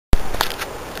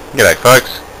G'day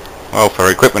folks. Well,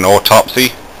 for equipment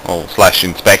autopsy or slash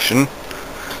inspection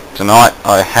tonight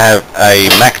I have a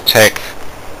Maktec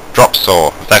drop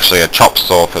saw. It's actually a chop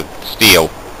saw for steel.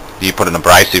 You put an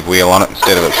abrasive wheel on it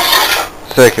instead of a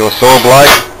circular saw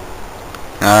blade.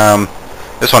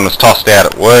 This one was tossed out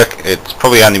at work. It's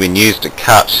probably only been used to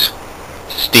cut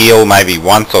steel maybe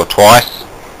once or twice.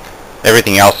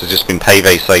 Everything else has just been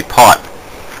PVC pipe.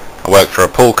 I work for a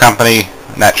pool company.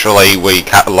 Naturally we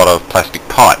cut a lot of plastic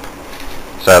pipe,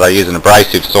 so they use an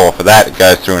abrasive saw for that. It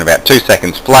goes through in about 2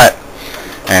 seconds flat,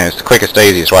 and it's the quickest,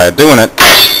 easiest way of doing it.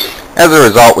 As a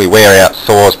result, we wear out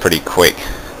saws pretty quick.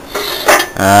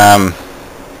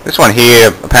 This one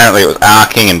here, apparently it was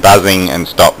arcing and buzzing and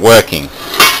stopped working,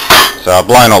 so I've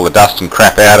blown all the dust and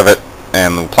crap out of it,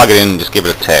 and we'll plug it in and just give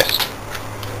it a test.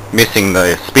 Missing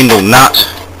the spindle nut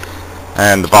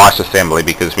and the vice assembly,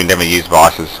 because we never use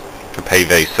vices for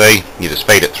PVC. You just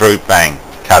feed it through, bang,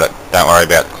 cut it, don't worry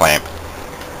about the clamp.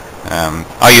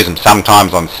 I use them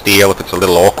sometimes on steel if it's a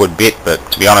little awkward bit,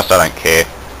 but to be honest I don't care.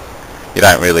 You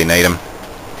don't really need them.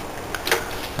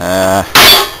 Yeah,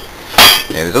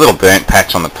 there's a little burnt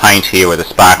patch on the paint here where the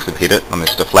sparks have hit it on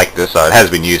this deflector, so it has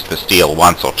been used for steel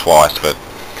once or twice, but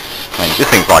I mean, this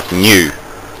thing's like new.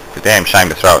 It's a damn shame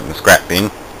to throw it in the scrap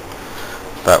bin,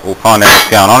 but we'll find out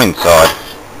what's going on inside.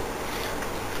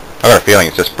 I've got a feeling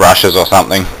it's just brushes or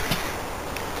something.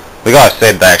 The guy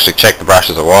said they actually checked the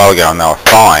brushes a while ago and they were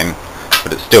fine,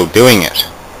 but it's still doing it.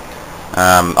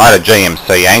 I had a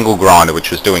GMC angle grinder which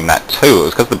was doing that too. It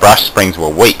was because the brush springs were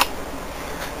weak.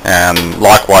 And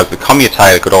likewise the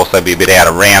commutator could also be a bit out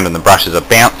of round and the brushes are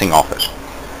bouncing off it.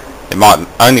 It might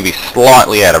only be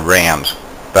slightly out of round,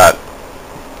 but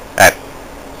at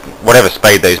whatever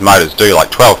speed these motors do,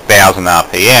 like 12,000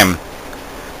 RPM,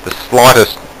 the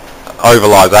slightest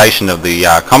ovalization of the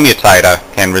commutator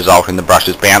can result in the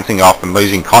brushes bouncing off and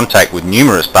losing contact with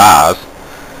numerous bars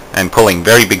and pulling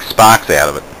very big sparks out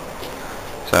of it.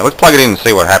 So let's plug it in and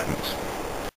see what happens.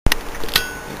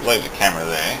 Leave the camera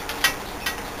there.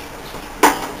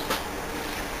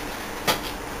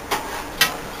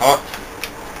 Hot.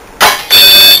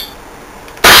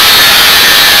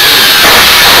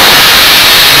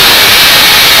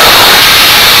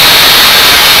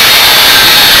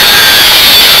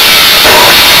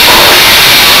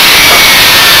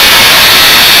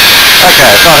 Okay,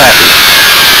 it's not happy.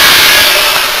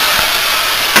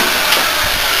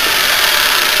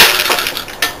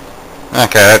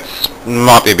 Okay, that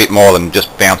might be a bit more than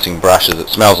just bouncing brushes. It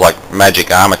smells like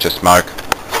magic armature smoke.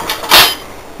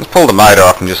 Let's pull the motor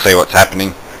off and just see what's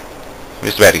happening. I'm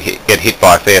just about to get hit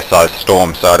by a fair-sized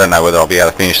storm, so I don't know whether I'll be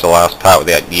able to finish the last part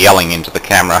without yelling into the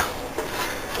camera.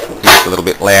 It's a little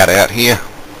bit loud out here.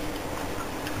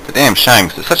 It's a damn shame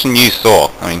because it's such a new saw.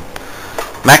 I mean,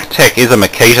 Maktec is a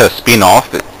Makita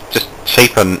spin-off. It's just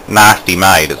cheap and nasty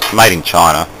made. It's made in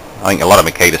China. I think a lot of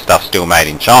Makita stuff's still made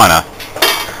in China.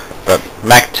 But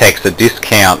Maktec's a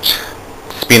discount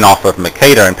spin-off of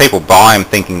Makita, and people buy them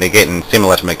thinking they're getting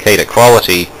similar to Makita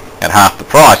quality at half the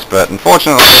price, but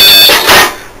unfortunately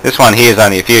this one here is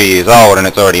only a few years old and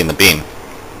it's already in the bin.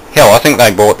 Hell, I think they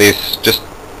bought this just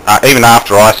even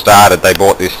after I started. They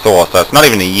bought this saw, so it's not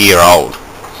even a year old.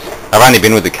 I've only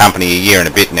been with the company a year and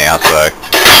a bit now, so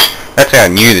that's how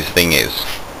new this thing is.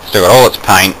 Still got all its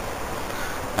paint.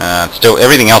 Still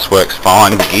everything else works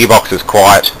fine. The gearbox is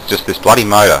quiet. It's just this bloody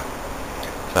motor.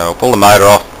 So I'll pull the motor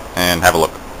off and have a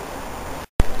look.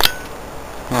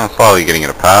 Slowly getting it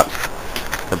apart.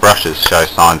 The brushes show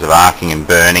signs of arcing and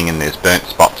burning, and there's burnt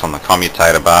spots on the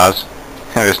commutator bars.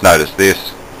 I just noticed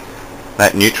this.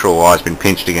 That neutral wire's been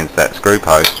pinched against that screw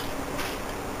post.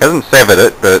 Hasn't severed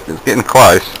it, but it's getting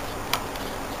close.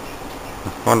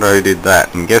 I wonder who did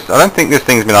that. And I don't think this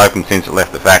thing's been opened since it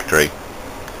left the factory.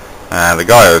 The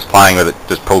guy who was playing with it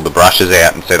just pulled the brushes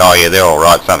out and said, oh yeah, they're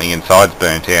alright, something inside's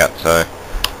burnt out. So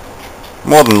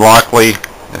more than likely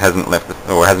it hasn't left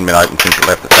or hasn't been opened since it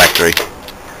left the factory.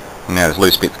 And now there's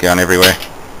loose bits going everywhere.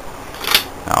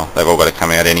 Oh, they've all got to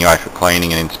come out anyway for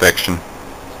cleaning and inspection.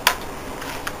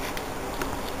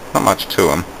 Not much to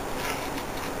them.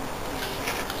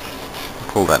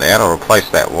 Pull that out. I'll replace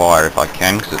that wire if I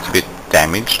can, because it's a bit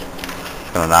damaged.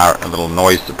 It's got a little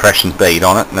noise suppression bead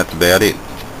on it, and that's about it.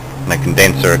 And a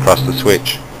condenser across the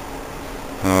switch.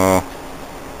 Oh,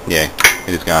 yeah,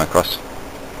 it is going across.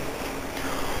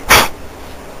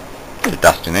 Bit of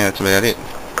dust in there, that's about it.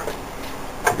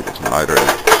 Get this motor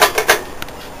out.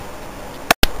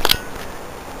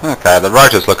 Okay, the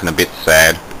rotor's looking a bit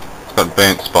sad. It's got a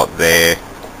burnt spot there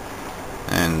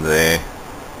and there.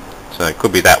 So it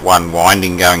could be that one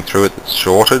winding going through it that's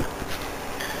shorted.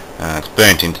 It's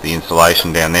burnt into the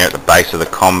insulation down there at the base of the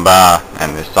comm bar,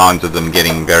 and there's signs of them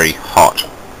getting very hot.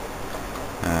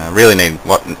 Really need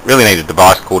a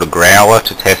device called a growler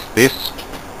to test this.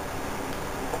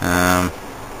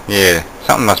 Yeah,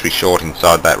 something must be short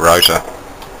inside that rotor.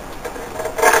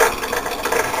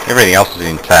 Everything else is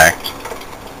intact,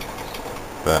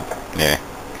 but yeah,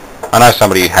 I know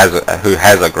somebody who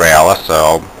has a growler, so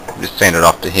I'll just send it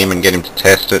off to him and get him to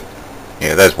test it.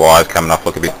 Yeah, those wires coming off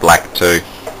look a bit black too.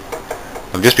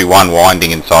 There'll just be one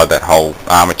winding inside that whole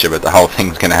armature, but the whole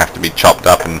thing's going to have to be chopped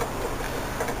up and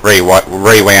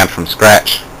rewound from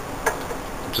scratch,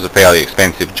 which is a fairly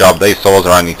expensive job. These saws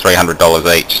are only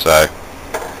 $300 each, so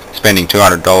spending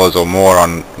 $200 or more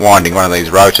on winding one of these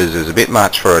rotors is a bit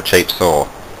much for a cheap saw,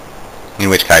 in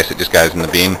which case it just goes in the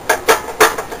bin.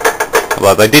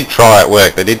 Although they did try at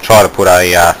work, they did try to put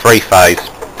a three-phase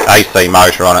AC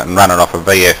motor on it and run it off a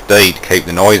VFD to keep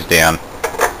the noise down.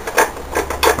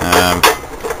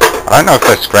 I don't know if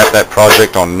they scrapped that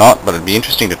project or not, but it'd be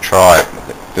interesting to try it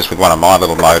just with one of my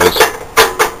little motors.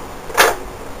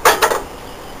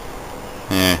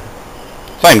 Yeah,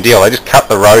 same deal. They just cut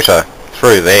the rotor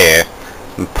through there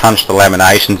and punched the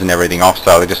laminations and everything off,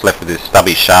 so they're just left with this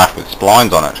stubby shaft with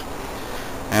splines on it.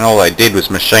 And all they did was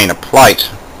machine a plate,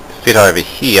 fit over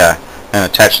here, and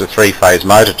attach the three-phase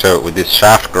motor to it with this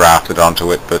shaft grafted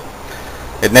onto it, but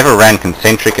it never ran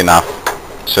concentric enough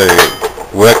to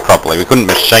work properly. We couldn't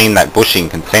machine that bushing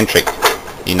concentric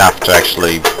enough to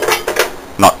actually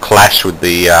not clash with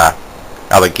the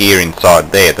other gear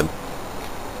inside there.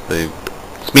 The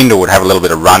spindle would have a little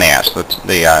bit of run out.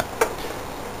 The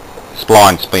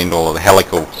spline spindle or the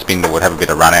helical spindle would have a bit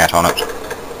of run out on it.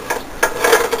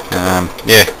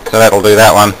 Yeah, so that'll do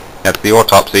that one. That's the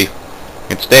Autopsy.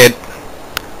 It's dead,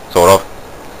 sort of.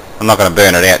 I'm not going to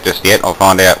burn it out just yet. I'll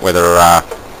find out whether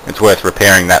it's worth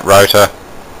repairing that rotor.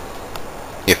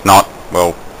 If not,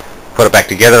 we'll put it back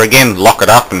together again, lock it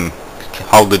up and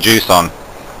hold the juice on.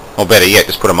 Or better yet,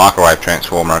 just put a microwave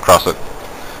transformer across it.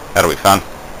 That'll be fun.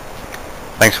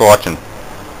 Thanks for watching.